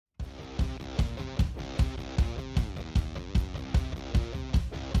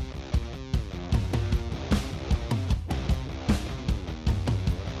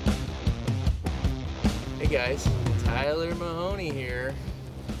guys, Tyler Mahoney here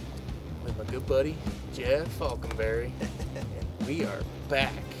with my good buddy Jeff Faulkenberry, and we are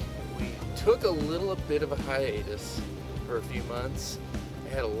back. We took a little bit of a hiatus for a few months.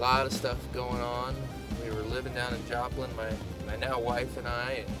 We had a lot of stuff going on. We were living down in Joplin, my now wife and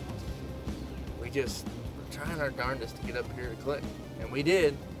I, and we just were trying our darndest to get up here to Clinton, and we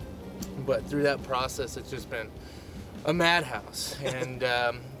did. But through that process, it's just been a madhouse, and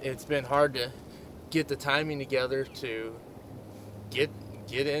it's been hard to get the timing together to get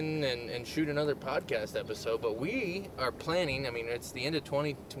in and shoot another podcast episode. But we are planning. I mean, it's the end of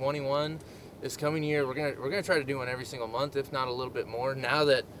 2021. This coming year, we're gonna try to do one every single month, if not a little bit more. Now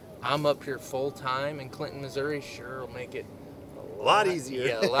that I'm up here full time in Clinton, Missouri, sure will make it a lot easier.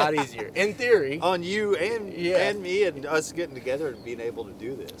 Yeah, a lot easier in theory. On you and me and us getting together and being able to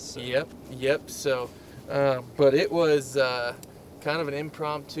do this. So. Yep. So, but it was kind of an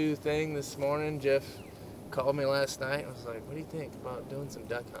impromptu thing this morning. Jeff called me last night and was like, "What do you think about doing some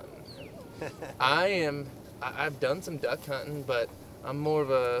duck hunting?" I've done some duck hunting, but I'm more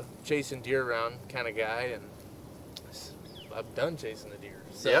of a chasing deer around kind of guy, and I've done chasing the deer.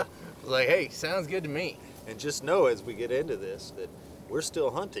 So yeah. I was like, "Hey, sounds good to me." And just know as we get into this that we're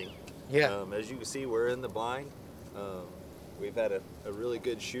still hunting. Yeah. As you can see, we're in the blind. We've had a really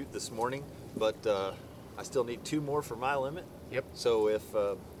good shoot this morning, but I still need 2 more for my limit. Yep. So if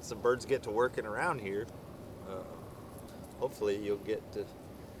some birds get to working around here, hopefully you'll get to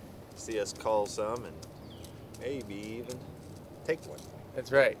see us call some and maybe even take one.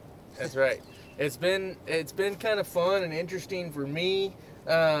 That's right. It's been kind of fun and interesting for me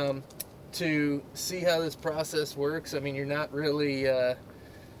to see how this process works. I mean, you're not really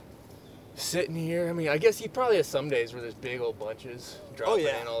sitting here. I mean, I guess you probably have some days where there's big old bunches dropping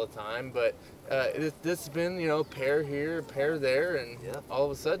in all the time, but this has been, pair here, pair there, and all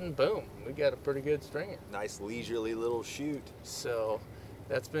of a sudden, boom, we got a pretty good stringer. Nice leisurely little shoot. So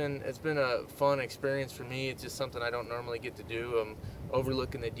it's been a fun experience for me. It's just something I don't normally get to do. I'm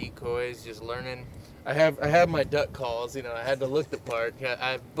overlooking the decoys, just learning. I have my duck calls. I had to look the part.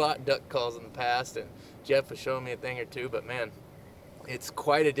 I've bought duck calls in the past, and Jeff was showing me a thing or two. But man, it's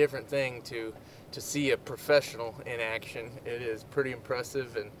quite a different thing to see a professional in action. It is pretty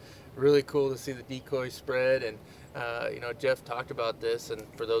impressive and really cool to see the decoy spread. And Jeff talked about this, and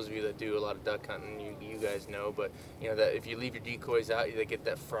for those of you that do a lot of duck hunting, you guys know. But that if you leave your decoys out, they get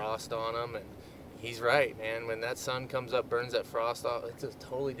that frost on them, and he's right, man. When that sun comes up, burns that frost off, it's a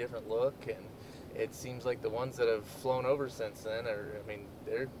totally different look. And it seems like the ones that have flown over since then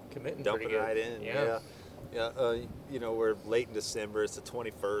they're committing dumping pretty good. Right in. Yeah. We're late in December. It's the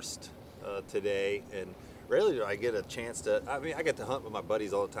 21st today, and rarely do I get a chance to. I mean, I get to hunt with my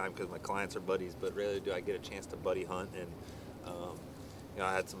buddies all the time because my clients are buddies, but rarely do I get a chance to buddy hunt. And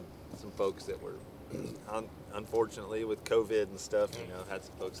I had some folks that were unfortunately with COVID and stuff. Had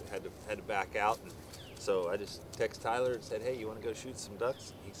some folks that had to back out, and so I just texted Tyler and said, "Hey, you want to go shoot some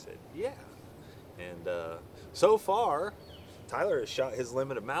ducks?" He said, "Yeah." And so far, Tyler has shot his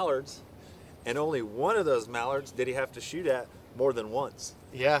limit of mallards, and only one of those mallards did he have to shoot at more than once.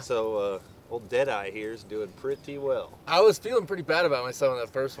 Yeah. So old Deadeye here is doing pretty well. I was feeling pretty bad about myself on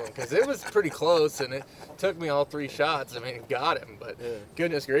that first one because it was pretty close, and it took me all 3 shots. I mean, got him, but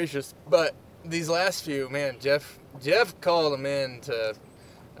goodness gracious. But these last few, man, Jeff called them in to,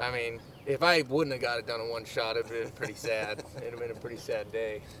 I mean, if I wouldn't have got it done in 1 shot, it would have been pretty sad. It would have been a pretty sad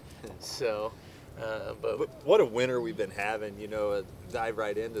day. So, but what a winter we've been having, dive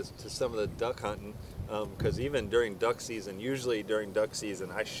right into some of the duck hunting, because even during duck season, usually during duck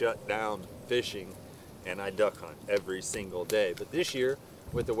season, I shut down fishing and I duck hunt every single day. But this year,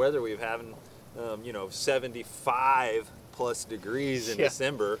 with the weather we've having, 75 plus degrees in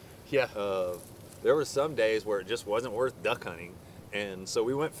December, there were some days where it just wasn't worth duck hunting, and so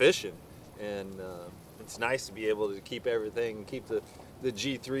we went fishing, and it's nice to be able to keep the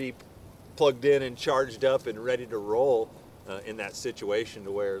G3 plugged in and charged up and ready to roll in that situation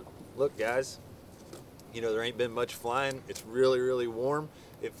to where, look guys, there ain't been much flying. It's really, really warm.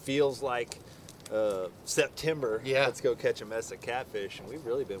 It feels like September. Yeah. Let's go catch a mess of catfish, and we've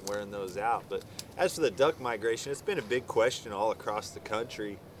really been wearing those out. But as for the duck migration, it's been a big question all across the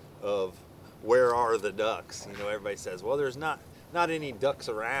country of where are the ducks? Everybody says, well, there's not any ducks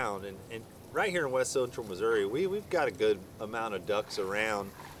around, and right here in West Central Missouri, we've got a good amount of ducks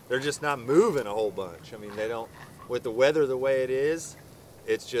around. They're just not moving a whole bunch. I mean, they don't, with the weather the way it is,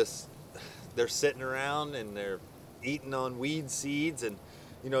 it's just, they're sitting around and they're eating on weed seeds. And,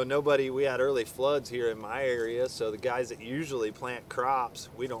 we had early floods here in my area, so the guys that usually plant crops,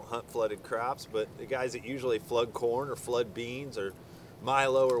 we don't hunt flooded crops, but the guys that usually flood corn or flood beans or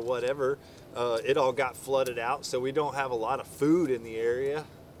milo or whatever, it all got flooded out, so we don't have a lot of food in the area,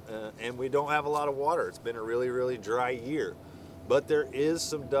 and we don't have a lot of water. It's been a really, really dry year. But there is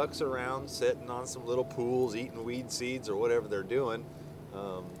some ducks around sitting on some little pools, eating weed seeds or whatever they're doing.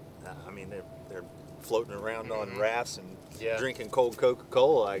 I mean, they're floating around on rafts and drinking cold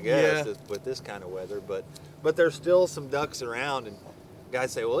Coca-Cola, I guess, with this kind of weather. But there's still some ducks around, and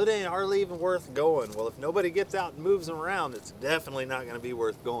guys say, well, it ain't hardly even worth going. Well, if nobody gets out and moves them around, it's definitely not going to be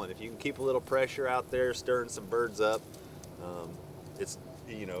worth going. If you can keep a little pressure out there, stirring some birds up,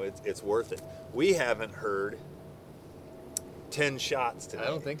 it's worth it. We haven't heard 10 shots today. I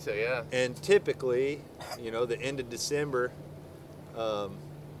don't think so, yeah. And typically, the end of December,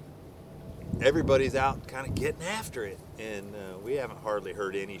 everybody's out kind of getting after it, and we haven't hardly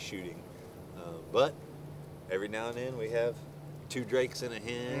heard any shooting. But every now and then we have 2 drakes and a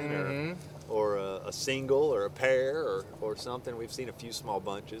hen, or a single or a pair or something. We've seen a few small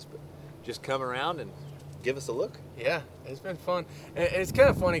bunches, but just come around and give us a look. Yeah, it's been fun. And it's kind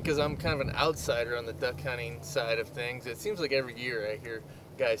of funny because I'm kind of an outsider on the duck hunting side of things. It seems like every year I hear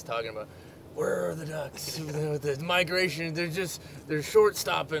guys talking about, where are the ducks? The migration, they're short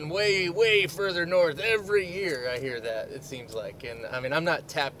stopping way further north. Every year I hear that, it seems like. And I mean, I'm not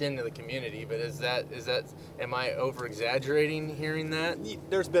tapped into the community, but am I over exaggerating hearing that?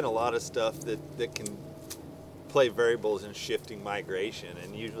 There's been a lot of stuff that can play variables in shifting migration,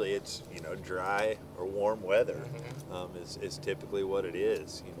 and usually it's dry or warm weather is typically what it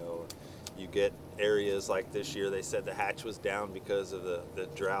is. You get areas like this year, they said the hatch was down because of the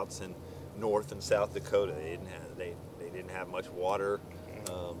droughts in North and South Dakota. They didn't have much water,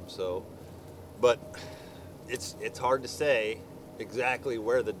 but it's hard to say exactly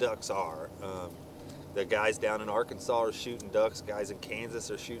where the ducks are. The guys down in Arkansas are shooting ducks. Guys in Kansas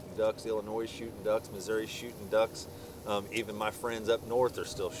are shooting ducks. Illinois is shooting ducks. Missouri is shooting ducks. Even my friends up north are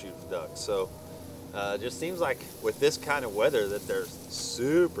still shooting ducks. So it just seems like with this kind of weather that they're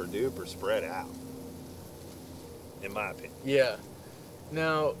super duper spread out, in my opinion. Yeah.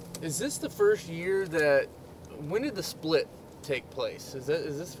 Now, is this the first year when did the split take place? Is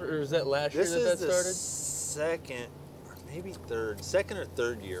that last year that started? This is the second or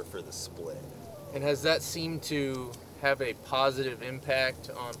third year for the split. And has that seemed to have a positive impact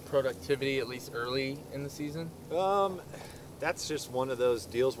on productivity, at least early in the season? That's just one of those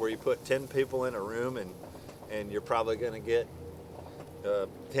deals where you put 10 people in a room and you're probably going to get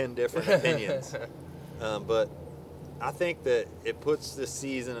 10 different opinions. But I think that it puts the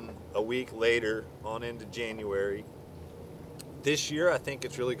season a week later on into January. This year, I think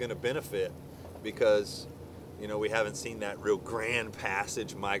it's really going to benefit because we haven't seen that real grand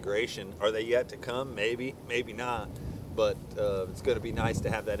passage migration. Are they yet to come? Maybe, maybe not. But it's going to be nice to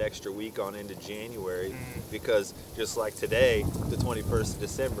have that extra week on into January because just like today, the 21st of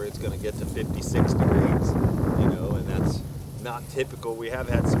December, it's going to get to 56 degrees, and that's not typical. We have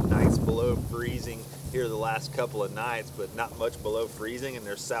had some nights below freezing here the last couple of nights, but not much below freezing, and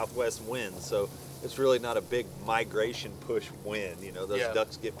there's southwest winds. So it's really not a big migration push wind. Those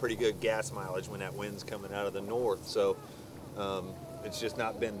ducks get pretty good gas mileage when that wind's coming out of the north. So it's just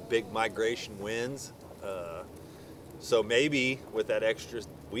not been big migration winds. So maybe with that extra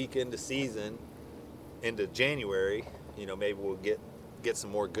week into season, into January, maybe we'll get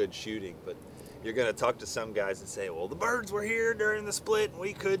some more good shooting. But you're going to talk to some guys and say, well, the birds were here during the split and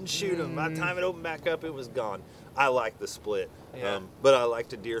we couldn't shoot them. By the time it opened back up, it was gone. I like the split, but I like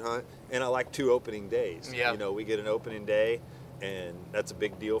to deer hunt, and I like 2 opening days. Yeah. We get an opening day, and that's a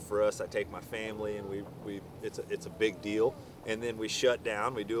big deal for us. I take my family, and it's a big deal. And then we shut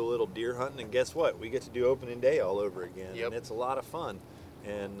down. We do a little deer hunting, and guess what? We get to do opening day all over again, and it's a lot of fun.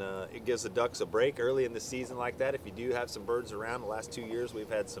 And it gives the ducks a break early in the season like that. If you do have some birds around, the last 2 years we've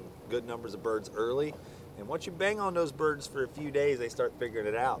had some good numbers of birds early. And once you bang on those birds for a few days, they start figuring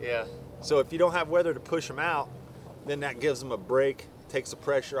it out. Yeah. So if you don't have weather to push them out, then that gives them a break, takes the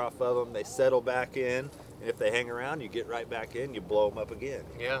pressure off of them. They settle back in, and if they hang around, you get right back in, you blow them up again.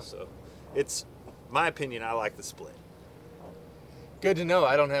 Yeah. So it's my opinion. I like the split. Good to know.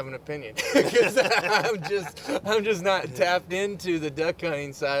 I don't have an opinion because I'm just not tapped into the duck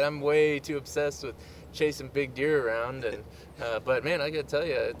hunting side. I'm way too obsessed with chasing big deer around. And but man, I gotta tell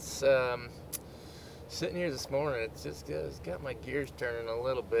you, it's sitting here this morning. It's got my gears turning a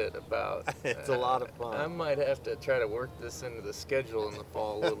little bit about. It's a lot of fun. I might have to try to work this into the schedule in the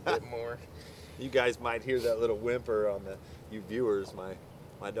fall a little bit more. You guys might hear that little whimper on you viewers.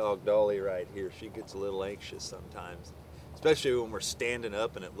 My dog Dolly right here. She gets a little anxious sometimes. Especially when we're standing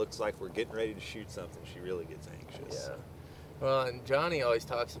up and it looks like we're getting ready to shoot something, she really gets anxious. Yeah. Well, and Johnny always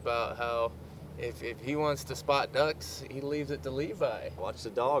talks about how If he wants to spot ducks, he leaves it to Levi. Watch the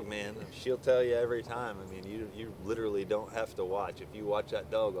dog, man. She'll tell you every time. I mean, you literally don't have to watch. If you watch that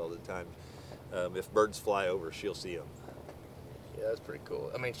dog all the time, if birds fly over, she'll see them. Yeah, that's pretty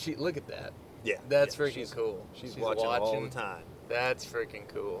cool. I mean, look at that. Yeah, that's freaking cool. She's watching all the time. That's freaking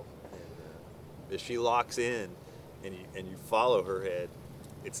cool. And, if she locks in, and you follow her head,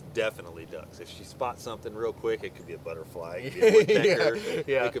 it's definitely ducks. If she spots something real quick, it could be a butterfly, it could be a woodpecker,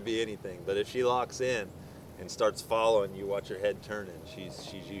 it could be anything. But if she locks in and starts following, you watch her head turning,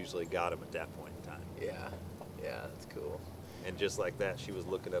 she's usually got him at that point in time. Yeah, that's cool. And just like that, she was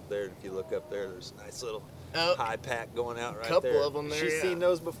looking up there. And if you look up there, there's a nice little high pack going out right there. Couple of them there. She's seen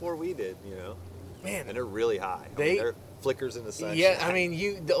those before we did, you know. Man, and they're really high. They're flickers in the sunshine. Yeah, I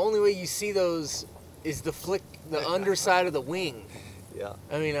mean, the only way you see those is the underside of the wing. Yeah.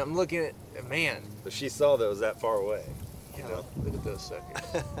 I mean, I'm looking at, man. But she saw those that far away. Yeah, you know? Look at those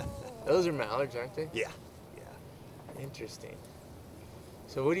suckers. Those are mallards, aren't they? Yeah. Interesting.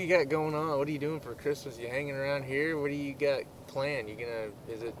 So what do you got going on? What are you doing for Christmas? You hanging around here? What do you got planned?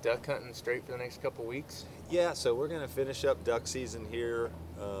 Is it duck hunting straight for the next couple weeks? Yeah, so we're gonna finish up duck season here.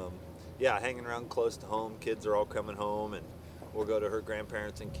 Hanging around close to home. Kids are all coming home, and we'll go to her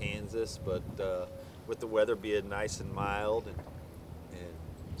grandparents in Kansas. But with the weather being nice and mild and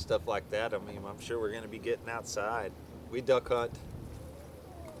stuff like that, I mean, I'm sure we're gonna be getting outside. We duck hunt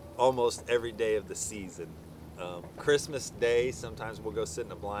almost every day of the season. Christmas Day, sometimes we'll go sit in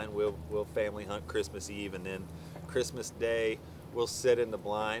the blind. We'll family hunt Christmas Eve, and then Christmas Day we'll sit in the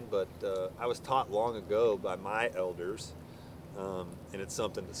blind. But I was taught long ago by my elders, and it's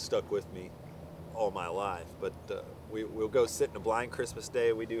something that stuck with me all my life. But we'll go sit in the blind Christmas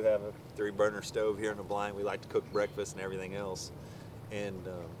Day. We do have a 3-burner stove here in the blind. We like to cook breakfast and everything else, and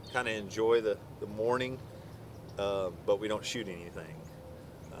kind of enjoy the morning, but we don't shoot anything.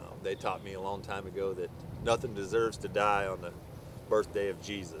 They taught me a long time ago that nothing deserves to die on the birthday of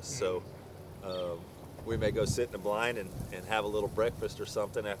Jesus. So we may go sit in the blind and have a little breakfast or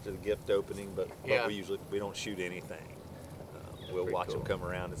something after the gift opening, but we don't shoot anything. We'll watch them come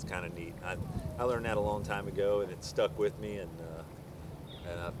around. It's kind of neat. I learned that a long time ago, and it stuck with me, and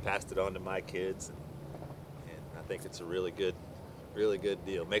I've passed it on to my kids, and I think it's a really good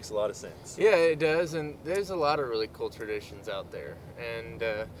deal. Makes a lot of sense. Yeah, it does, and there's a lot of really cool traditions out there, and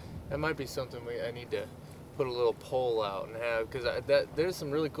that might be something I need to put a little poll out and have, because there's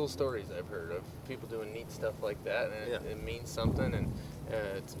some really cool stories I've heard of people doing neat stuff like that, and it means something, and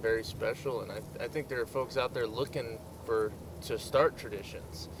it's very special, and I think there are folks out there looking to start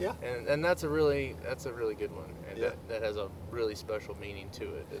traditions. Yeah. And that's a really good one, and that has a really special meaning to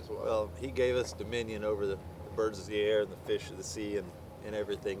it as well. Well, he gave us dominion over the birds of the air and the fish of the sea and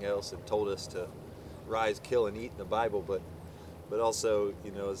everything else, and told us to rise, kill, and eat in the Bible, but also,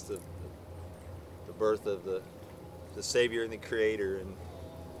 you know, it's the birth of the Savior and the Creator, and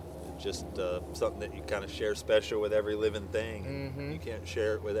just something that you kind of share special with every living thing. Mm-hmm. You can't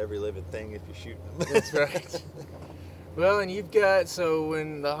share it with every living thing if you shoot them. That's right. Well, and you've got, so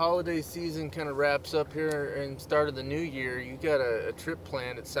when the holiday season kind of wraps up here and start of the new year, you got a trip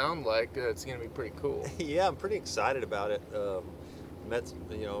planned. It sounds like it's going to be pretty cool. Yeah, I'm pretty excited about it. Over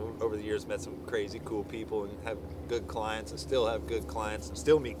the years, met some crazy cool people and have good clients, and still have good clients, and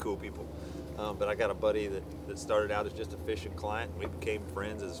still meet cool people. But I got a buddy that started out as just a fishing client, and we became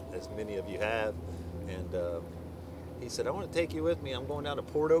friends, as many of you have. And he said, I want to take you with me. I'm going down to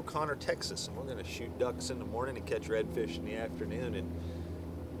Port O'Connor, Texas, and we're going to shoot ducks in the morning and catch redfish in the afternoon. And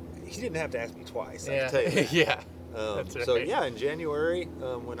he didn't have to ask me twice, I can tell you that. Yeah. That's right. So, in January,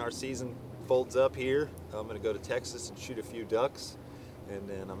 when our season folds up here, I'm going to go to Texas and shoot a few ducks. And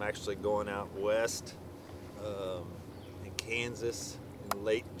then I'm actually going out west in Kansas in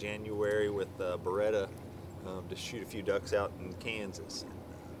late January with Beretta to shoot a few ducks out in Kansas.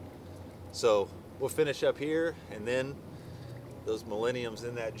 So we'll finish up here, and then those Millenniums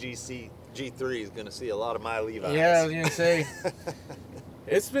in that G3 is going to see a lot of my Levi's. Yeah, I was going to say,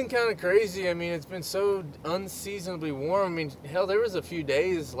 it's been kind of crazy. I mean, it's been so unseasonably warm. I mean, hell, there was a few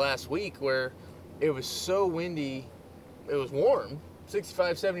days last week where it was so windy. It was warm,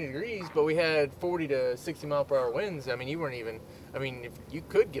 65, 70 degrees, but we had 40 to 60 mile per hour winds. I mean, you weren't even, if you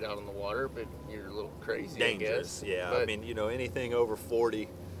could get out on the water, but you're a little crazy, Dangerous, I guess. yeah. But, Anything over 40,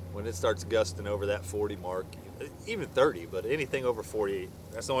 when it starts gusting over that 40 mark, even 30, but anything over 40,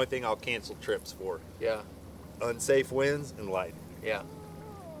 that's the only thing I'll cancel trips for. Yeah. Unsafe winds and lightning. Yeah.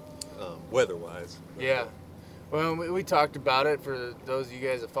 Weather-wise. Yeah. Well, we talked about it. For those of you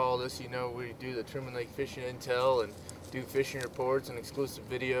guys that followed us, you know we do the Truman Lake Fishing Intel, and do fishing reports and exclusive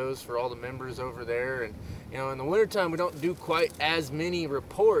videos for all the members over there. And in the wintertime we don't do quite as many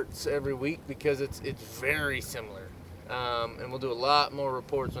reports every week because it's very similar. And we'll do a lot more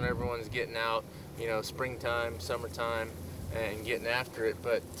reports when everyone's getting out, springtime, summertime, and getting after it.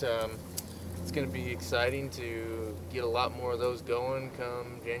 But it's going to be exciting to get a lot more of those going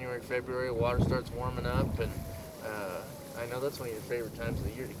come January, February. Water starts warming up, and I know that's one of your favorite times of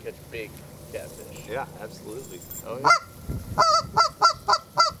the year to catch big catfish. Yeah, absolutely. Oh, yeah.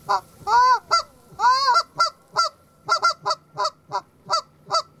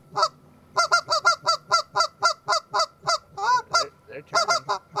 They're turning.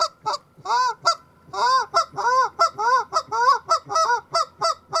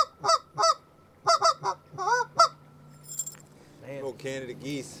 Man, Old Canada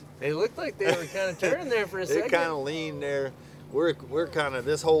geese. they looked like they were kind of turning there for a They're second. kind of lean there. We're kind of,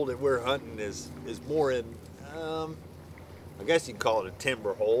 this hole that we're hunting is more in, I guess you'd call it a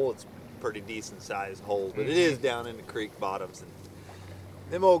timber hole. It's a pretty decent sized hole, but it is down in the creek bottoms. And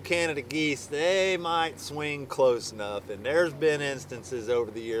them old Canada geese, they might swing close enough. And there's been instances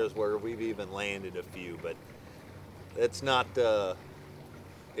over the years where we've even landed a few, but it's not their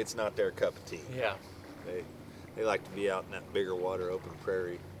cup of tea. Yeah. They like to be out in that bigger water, open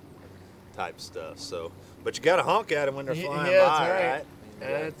prairie type stuff. So, but you got to honk at them when they're flying by, that's right? right?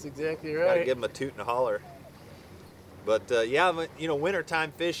 That's exactly Got to right. give them a toot and a holler. But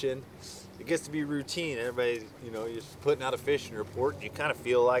wintertime fishing, it gets to be routine. Everybody, you're just putting out a fishing report, and you kind of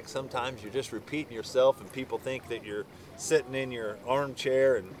feel like sometimes you're just repeating yourself, and people think that you're sitting in your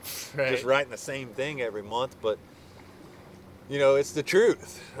armchair and just writing the same thing every month. But it's the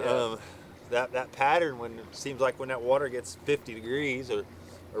truth. Yeah. That pattern, when it seems like when that water gets 50 degrees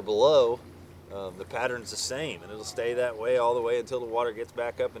or below, the pattern's the same, and it'll stay that way all the way until the water gets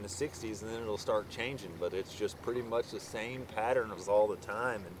back up in the 60s, and then it'll start changing. But it's just pretty much the same pattern as all the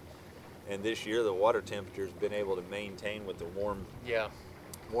time. And this year the water temperature's been able to maintain with the warm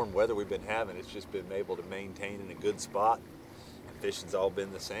weather we've been having. It's just been able to maintain in a good spot. And fishing's all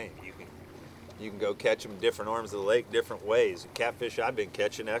been the same. You can go catch them different arms of the lake different ways. The catfish I've been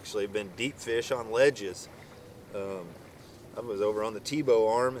catching actually have been deep fish on ledges. I was over on the Tebow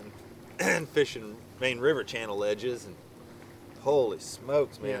arm and fishing main river channel ledges, and holy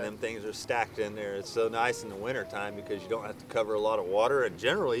smokes, man, them things are stacked in there. It's so nice in the wintertime because you don't have to cover a lot of water, and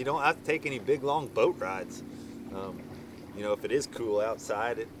generally you don't have to take any big long boat rides. If it is cool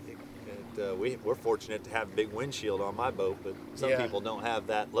outside, we're fortunate to have a big windshield on my boat, but some people don't have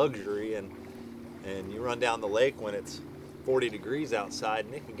that luxury, and you run down the lake when it's 40 degrees outside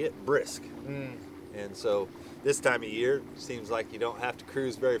and it can get brisk. And so this time of year, it seems like you don't have to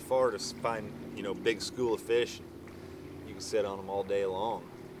cruise very far to find, big school of fish. You can sit on them all day long.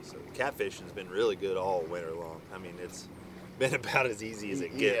 So catfishing's been really good all winter long. I mean, it's been about as easy as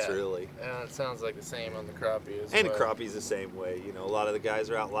it gets, really. It sounds like the same on the crappie as well. And the crappie's the same way. A lot of the guys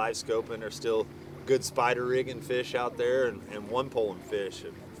are out live scoping. There's still good spider rigging fish out there, and one pulling fish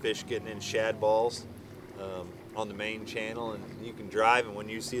getting in shad balls on the main channel, and you can drive, and when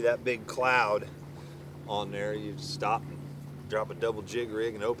you see that big cloud on there, you just stop and drop a double jig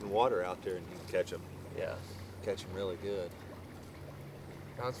rig and open water out there, and you can catch them. Yeah. Catch them really good.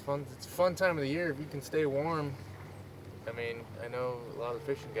 No, it's fun. It's a fun time of the year if you can stay warm. I mean, I know a lot of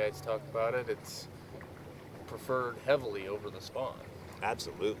fishing guides talk about it. It's preferred heavily over the spawn.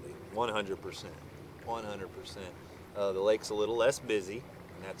 Absolutely, 100%. 100%. The lake's a little less busy,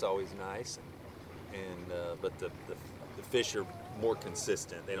 and that's always nice. But the fish are more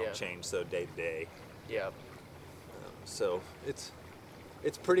consistent. They don't change so day to day. Yeah. So it's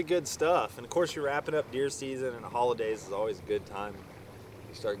pretty good stuff. And of course, you're wrapping up deer season, and the holidays is always a good time.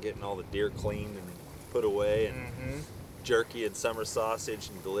 You start getting all the deer cleaned and put away, and jerky and summer sausage,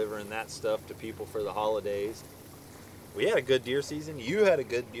 and delivering that stuff to people for the holidays. We had a good deer season. You had a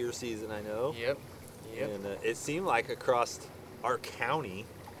good deer season, I know. Yep. And it seemed like across our county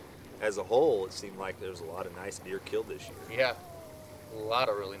as a whole, it seemed like there's a lot of nice deer killed this year. Yeah, a lot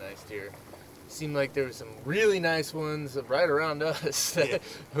of really nice deer. Seemed like there were some really nice ones right around us that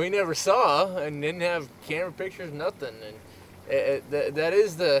we never saw and didn't have camera pictures, nothing. And that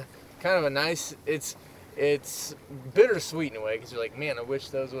is the kind of a nice. It's bittersweet in a way because you're like, man, I wish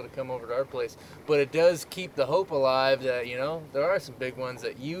those would have come over to our place. But it does keep the hope alive that there are some big ones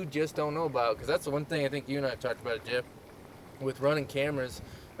that you just don't know about. Because that's the one thing I think you and I talked about, Jeff, with running cameras.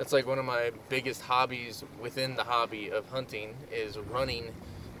 That's like one of my biggest hobbies within the hobby of hunting is running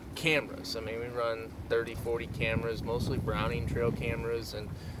cameras. I mean, we run 30, 40 cameras, mostly Browning trail cameras, and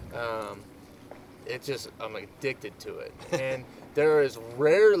I'm addicted to it. And there is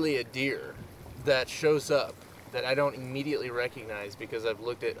rarely a deer that shows up that I don't immediately recognize because I've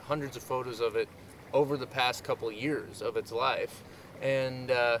looked at hundreds of photos of it over the past couple years of its life. And,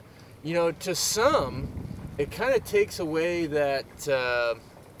 to some, it kind of takes away that,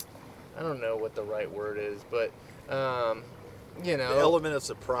 I don't know what the right word is, but, the element of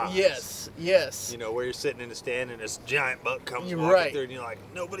surprise. Yes. Where you're sitting in the stand and this giant buck comes walking right. through and you're like,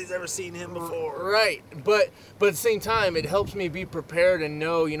 nobody's ever seen him before. Right. But at the same time, it helps me be prepared and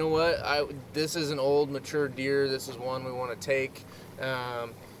know, you know what, this is an old, mature deer. This is one we want to take.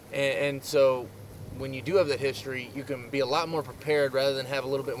 And so when you do have that history, you can be a lot more prepared rather than have a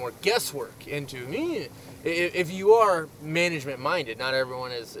little bit more guesswork into if you are management minded. Not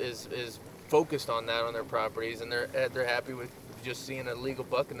everyone is focused on that on their properties, and they're happy with just seeing a legal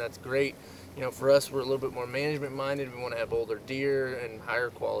buck, and that's great. For us, we're a little bit more management minded. We want to have older deer and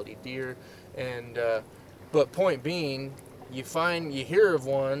higher quality deer, and but point being, you hear of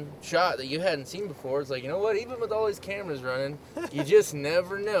one shot that you hadn't seen before. It's like, you know what, even with all these cameras running, you just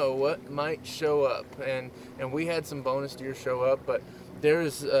never know what might show up, and we had some bonus deer show up. But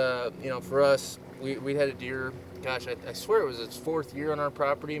there's for us, we had a deer, gosh, I swear it was its 4th year on our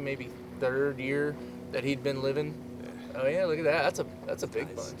property, maybe 3rd year that he'd been living. Oh yeah, look at that. That's a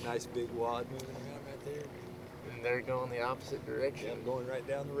big bunch. Nice big wad moving around right there. And they're going the opposite direction. Yeah, I'm going right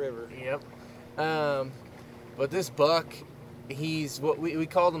down the river. Yep. But this buck, he's what we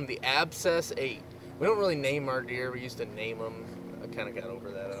called him the Abscess 8. We don't really name our deer. We used to name them. I kind of got over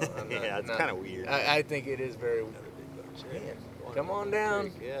that. Yeah, it's kind of weird. I think it is very weird. Come on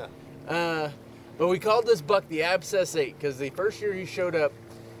down. Yeah. But we called this buck the Abscess 8 because the first year he showed up,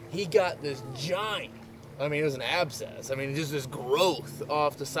 he got this giant, it was an abscess. Just this growth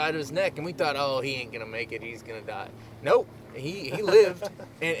off the side of his neck. And we thought, oh, he ain't going to make it. He's going to die. Nope. He lived,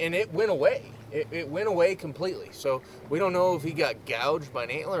 and it went away. It went away completely. So we don't know if he got gouged by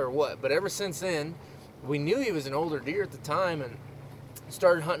an antler or what. But ever since then, we knew he was an older deer at the time and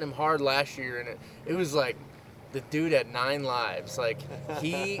started hunting him hard last year. And it was like, the dude had 9 lives. Like,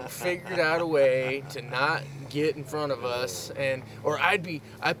 he figured out a way to not get in front of us, I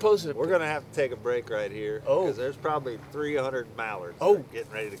posted. We're gonna have to take a break right here. Oh, because there's probably 300 mallards. Getting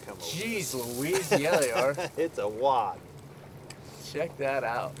ready to come over. Jeez Louise, yeah they are. It's a wad. Check that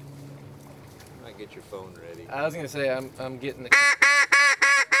out. Might get your phone ready. I was gonna say I'm getting the.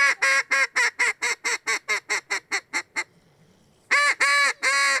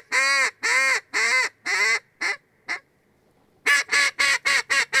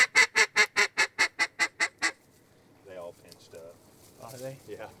 Are they?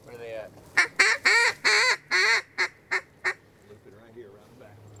 Yeah. Where are they at? Looping right here around the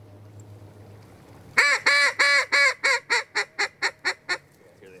back.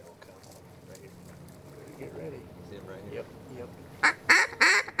 Yeah, here they all come. Right here. Get ready. See them right here? Yep.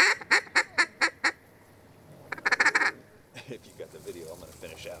 If you got the video, I'm going to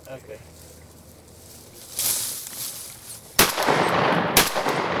finish out. Okay.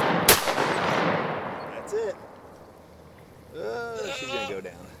 That's it. She's going to go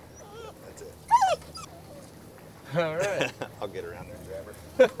down. That's it. All right. I'll get around there and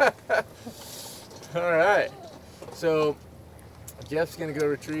grab her. All right. So Jeff's going to go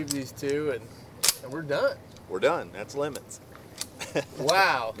retrieve these 2, and we're done. We're done. That's limits.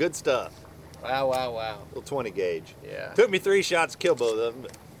 Wow. Good stuff. Wow. Little 20 gauge. Yeah. Took me 3 shots to kill both of them,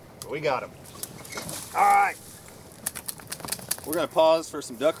 but we got them. All right. We're going to pause for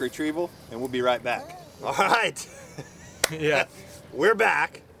some duck retrieval, and we'll be right back. All right. Yeah. We're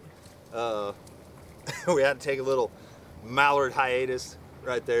back. We had to take a little mallard hiatus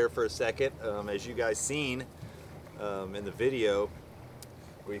right there for a second. As you guys seen in the video,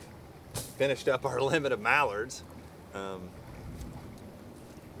 we've finished up our limit of mallards.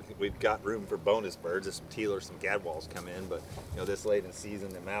 We've got room for bonus birds. If some teal or some gadwalls come in, but this late in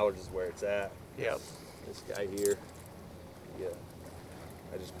season, the mallards is where it's at. Yep. This guy here, yeah,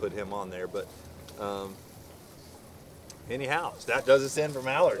 I just put him on there, but anyhow, so that does us in for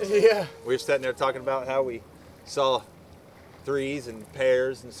mallards. Yeah. We were sitting there talking about how we saw 3s and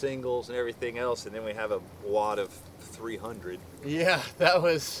pairs and singles and everything else, and then we have a wad of 300. Yeah, that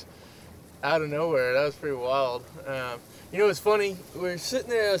was out of nowhere. That was pretty wild. It's funny. We were sitting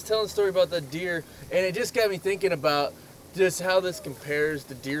there, I was telling a story about the deer, and it just got me thinking about just how this compares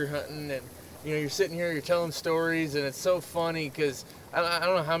to deer hunting. And, you're sitting here, you're telling stories, and it's so funny because I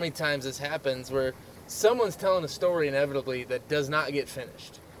don't know how many times this happens where someone's telling a story inevitably that does not get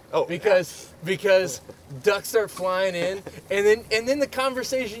finished. Oh, because ducks start flying in, and then the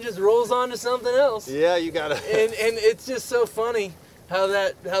conversation just rolls on to something else. Yeah, you gotta. and it's just so funny how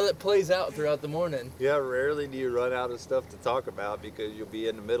that plays out throughout the morning. Yeah, rarely do you run out of stuff to talk about because you'll be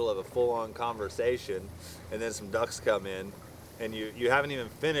in the middle of a full-on conversation, and then some ducks come in, and you haven't even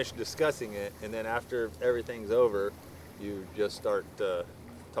finished discussing it, and then after everything's over, you just start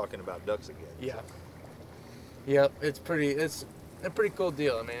talking about ducks again. Yeah. Yep, it's a pretty cool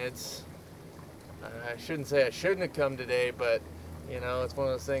deal. I mean, I shouldn't say I shouldn't have come today, but it's one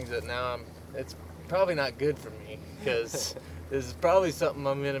of those things that now it's probably not good for me because this is probably something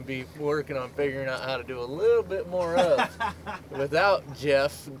I'm going to be working on figuring out how to do a little bit more of without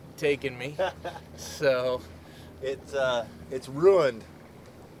Jeff taking me. So it's ruined.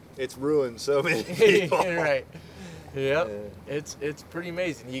 It's ruined so many people. Right. Yep. It's pretty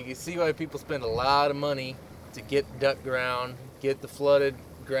amazing. You can see why people spend a lot of money to get duck ground, get the flooded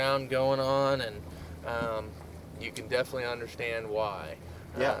ground going on, and you can definitely understand why.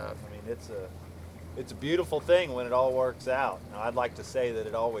 Yeah, I mean it's a beautiful thing when it all works out. Now, I'd like to say that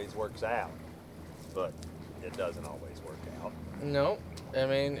it always works out, but it doesn't always work out. No, I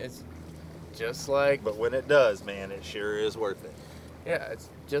mean it's just like. But when it does, man, it sure is worth it. Yeah, it's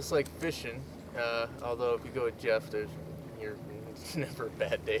just like fishing. Although if you go with Jeff, it's never a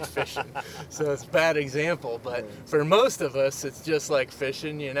bad day fishing, so it's a bad example. But for most of us, it's just like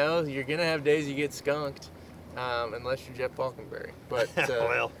fishing. You're gonna have days you get skunked, unless you're Jeff Faulkenberry. But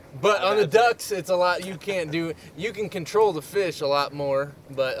but on the ducks, it's a lot you can't do. You can control the fish a lot more,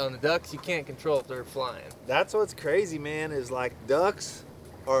 but on the ducks, you can't control if they're flying. That's what's crazy, man. Is like ducks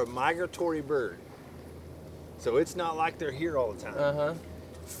are a migratory bird, so it's not like they're here all the time.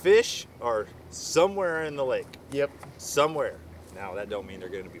 Fish are somewhere in the lake. Yep. Somewhere. Now, that don't mean they're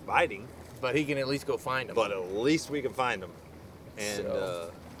going to be biting. But he can at least go find them. But at least we can find them. And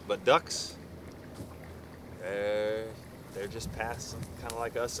but ducks, they're just passing, kind of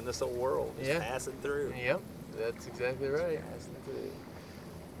like us in this old world, just passing through. Yep, that's exactly right.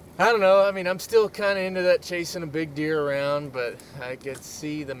 I don't know. I mean, I'm still kind of into that chasing a big deer around, but I could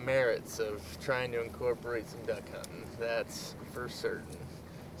see the merits of trying to incorporate some duck hunting. That's for certain.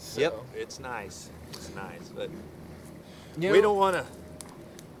 So. Yep, it's nice. It's nice, but we don't want to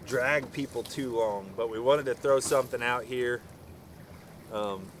drag people too long. But we wanted to throw something out here.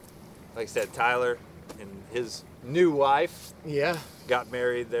 Like I said, Tyler and his new wife got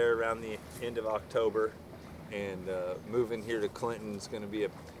married there around the end of October, and moving here to Clinton is going to be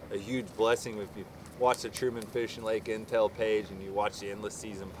a huge blessing. If you watch the Truman Fish and Lake Intel page and you watch the Endless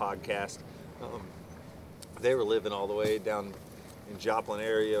Season podcast, they were living all the way down in Joplin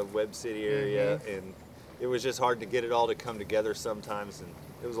area, Webb City area, and it was just hard to get it all to come together sometimes, and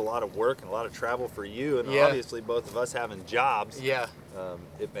it was a lot of work and a lot of travel for you, and obviously both of us having jobs,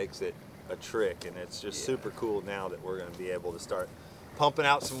 it makes it a trick, and it's just super cool now that we're going to be able to start pumping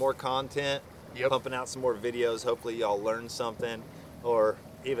out some more content, pumping out some more videos. Hopefully y'all learn something or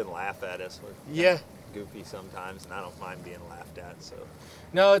even laugh at us. We're goofy sometimes, and I don't mind being laughed at. So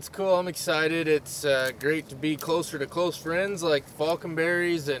no, it's cool. I'm excited. It's great to be closer to close friends like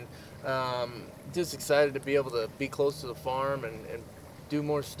Faulkenberries, and just excited to be able to be close to the farm and do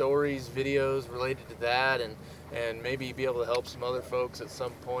more stories, videos related to that, and maybe be able to help some other folks at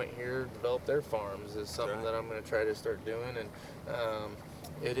some point here develop their farms is something that I'm going to try to start doing. And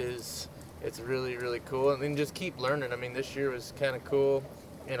it's really, really cool. And then just keep learning. I mean, this year was kind of cool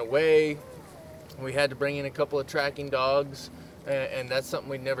in a way. We had to bring in a couple of tracking dogs, and that's something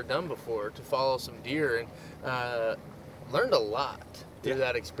we'd never done before, to follow some deer, and learned a lot through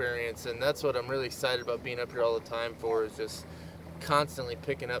that experience. And that's what I'm really excited about being up here all the time for, is just constantly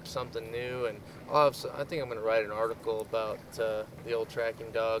picking up something new. And I think I'm going to write an article about the old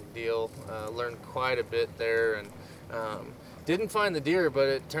tracking dog deal. Learned quite a bit there, and didn't find the deer, but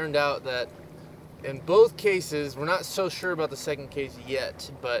it turned out that in both cases, we're not so sure about the second case yet,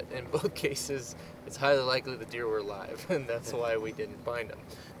 but in both cases, it's highly likely the deer were alive, and that's why we didn't find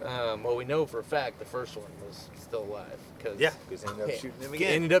them. Well, we know for a fact the first one was still alive. Because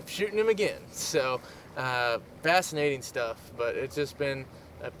ended up shooting him again. So, fascinating stuff, but it's just been,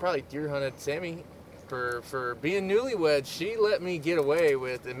 probably deer hunted Sammy for being newlywed. She let me get away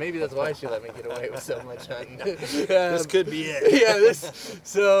with, and maybe that's why she let me get away with so much hunting. This could be it.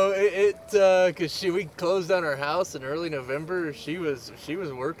 Because we closed on our house in early November. She was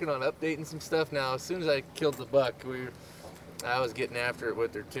working on updating some stuff. Now, as soon as I killed the buck, I was getting after it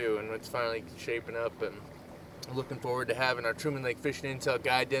with her too, and it's finally shaping up, and looking forward to having our Truman Lake Fishing Intel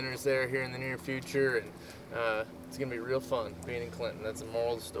guide dinners there here in the near future, and it's gonna be real fun being in Clinton. That's the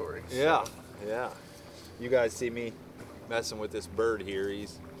moral of the story. Yeah. You guys see me messing with this bird here.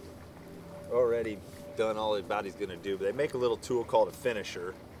 He's already done all about he's gonna do. But they make a little tool called a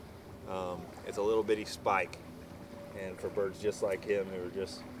finisher. It's a little bitty spike, And for birds just like him, who are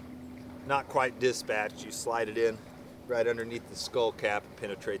just not quite dispatched, you slide it in right underneath the skull cap and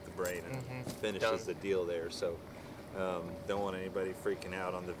penetrate the brain, and finishes Done. the deal there. So don't want anybody freaking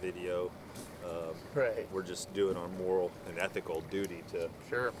out on the video. Right. We're just doing our moral and ethical duty to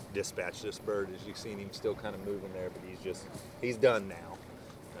Sure. dispatch this bird. As you've seen him still kind of moving there, but he's done now.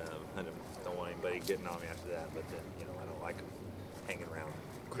 I don't want anybody getting on me after that, but then, I don't like him hanging around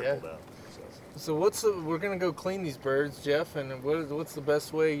crippled up. So we're gonna go clean these birds, Jeff, and what's the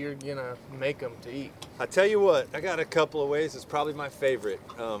best way you're gonna make them to eat? I tell you what, I got a couple of ways. It's probably my favorite.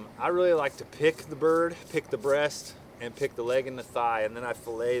 I really like to pick the bird, pick the breast, and pick the leg and the thigh, and then I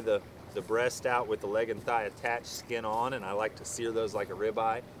fillet the breast out with the leg and thigh attached, skin on, and I like to sear those like a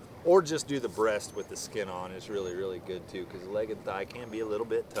ribeye. Or just do the breast with the skin on. It's really, really good too, because the leg and thigh can be a little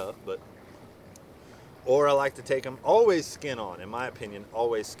bit tough, or I like to take them always skin on, in my opinion,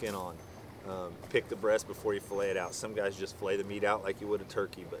 always skin on. Pick the breast before you fillet it out. Some guys just fillet the meat out like you would a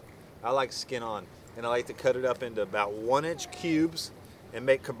turkey, but I like skin on. And I like to cut it up into about 1-inch cubes and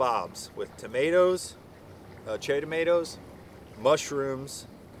make kebabs with tomatoes, cherry tomatoes, mushrooms,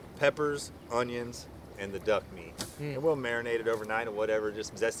 peppers, onions, and the duck meat. And we'll marinate it overnight in whatever,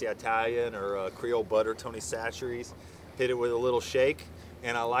 just zesty Italian or Creole butter, Tony Chachere's. Hit it with a little shake,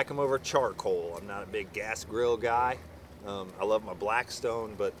 and I like them over charcoal. I'm not a big gas grill guy. I love my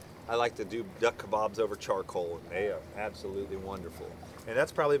Blackstone, but I like to do duck kebabs over charcoal, and they are absolutely wonderful. And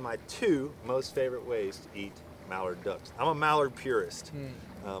that's probably my 2 most favorite ways to eat mallard ducks. I'm a mallard purist.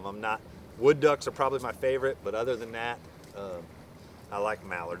 Wood ducks are probably my favorite, but other than that, I like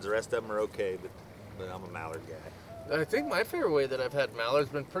mallards. The rest of them are okay, but I'm a mallard guy. I think my favorite way that I've had mallards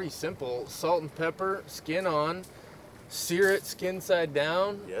been pretty simple: salt and pepper, skin on, sear it skin side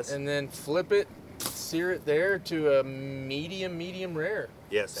down, Yes. and then flip it, sear it there to a medium rare.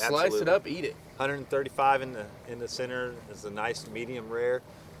 Yes, Slice absolutely. it up, eat it. 135 in the center is a nice medium rare.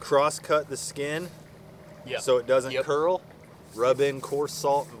 Cross cut the skin so it doesn't curl. Rub in coarse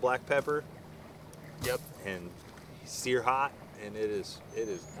salt and black pepper. Yep. And sear hot, and it is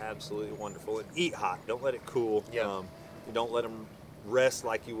absolutely wonderful. And eat hot. Don't let it cool. Yeah. You don't let them rest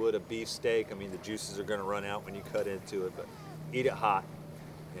like you would a beef steak. I mean, the juices are going to run out when you cut into it, but eat it hot,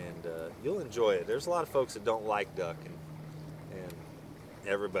 and you'll enjoy it. There's a lot of folks that don't like duck, and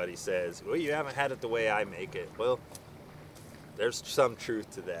everybody says, well, you haven't had it the way I make it. Well, there's some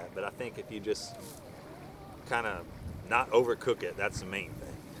truth to that, but I think if you just kind of not overcook it, that's the main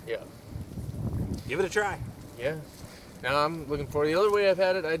thing. Yeah. Give it a try. Yeah. Now I'm looking for the other way I've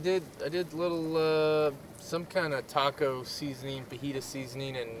had it. I did little some kind of taco seasoning, fajita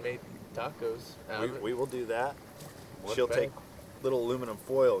seasoning, and made tacos out of it. We will do that. What She'll bag? take little aluminum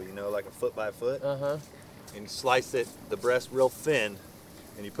foil, like a foot by foot, and slice the breast real thin,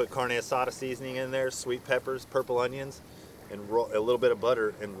 and you put carne asada seasoning in there, sweet peppers, purple onions, and a little bit of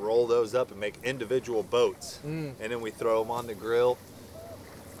butter, and roll those up and make individual boats. And then we throw them on the grill,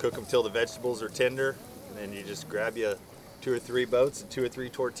 cook them till the vegetables are tender, and then you just grab you 2 or 3 boats and 2 or 3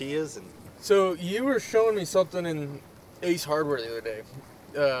 tortillas. And So you were showing me something in Ace Hardware the other day.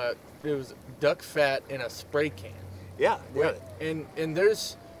 It was duck fat in a spray can. yeah, Right. And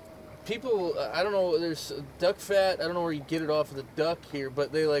there's people, I don't know, there's duck fat, I don't know where you get it off of the duck here,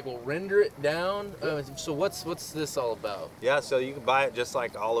 but they will render it down. So what's this all about? Yeah, so you can buy it just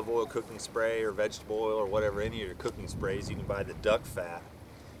like olive oil cooking spray or vegetable oil or whatever, any of your cooking sprays. You can buy the duck fat,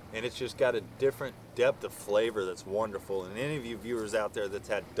 and it's just got a different depth of flavor that's wonderful. And any of you viewers out there that's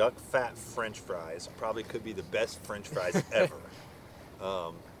had duck fat French fries probably could be the best French fries ever,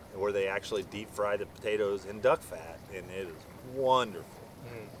 where they actually deep fry the potatoes in duck fat, and it is wonderful.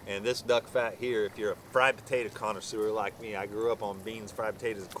 And this duck fat here, if you're a fried potato connoisseur like me, I grew up on beans, fried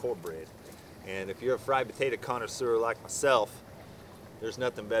potatoes, and cornbread. And if you're a fried potato connoisseur like myself, there's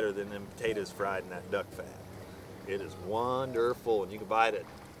nothing better than them potatoes fried in that duck fat. It is wonderful, and you can buy it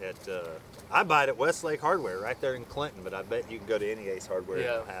at I buy it at Westlake Hardware right there in Clinton, but I bet you can go to any Ace Hardware and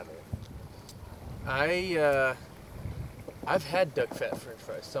they'll have it. I've had duck fat French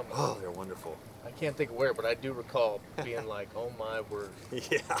fries somewhere. Oh, they're wonderful. I can't think of where, but I do recall being like, oh my word.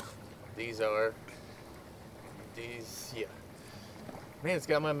 Yeah. These, yeah. Man, it's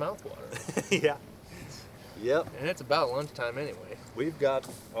got my mouth watering. Yeah. Yep. And it's about lunchtime anyway. We've got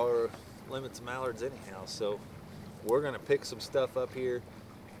our limits of mallards anyhow, so we're going to pick some stuff up here.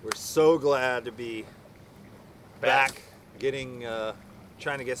 We're so glad to be back getting,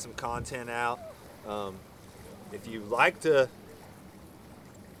 trying to get some content out. If you like to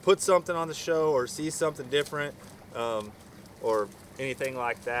put something on the show or see something different or anything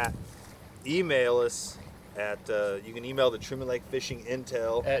like that, email us at you can email the Truman Lake Fishing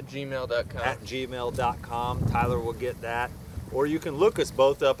Intel at gmail.com. at gmail.com. Tyler will get that. Or you can look us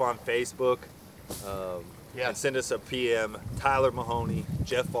both up on Facebook and send us a PM. Tyler Mahoney,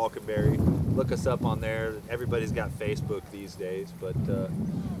 Jeff Faulkenberry. Look us up on there. Everybody's got Facebook these days, but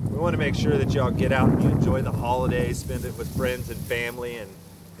we want to make sure that y'all get out and you enjoy the holidays, spend it with friends and family, and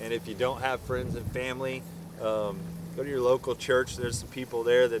if you don't have friends and family, go to your local church. There's some people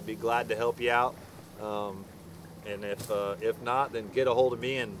there that'd be glad to help you out, and if not, then get a hold of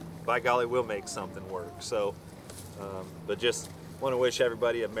me, and by golly, we'll make something work. So but just want to wish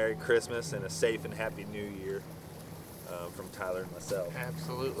everybody a Merry Christmas and a safe and happy New Year from Tyler and myself.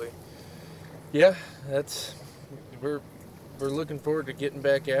 Absolutely. Yeah, we're looking forward to getting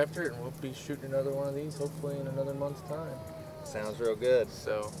back after it, and we'll be shooting another one of these hopefully in another month's time. Sounds real good.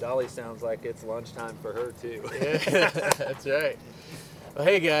 So Dolly sounds like it's lunchtime for her too. Yeah, that's right. Well,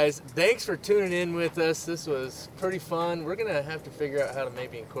 hey guys, thanks for tuning in with us. This was pretty fun. We're gonna have to figure out how to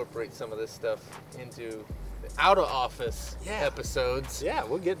maybe incorporate some of this stuff into the out of office episodes. Yeah,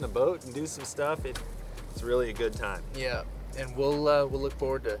 we'll get in the boat and do some stuff. It's really a good time. Yeah, and we'll look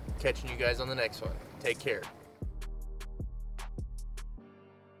forward to catching you guys on the next one. Take care.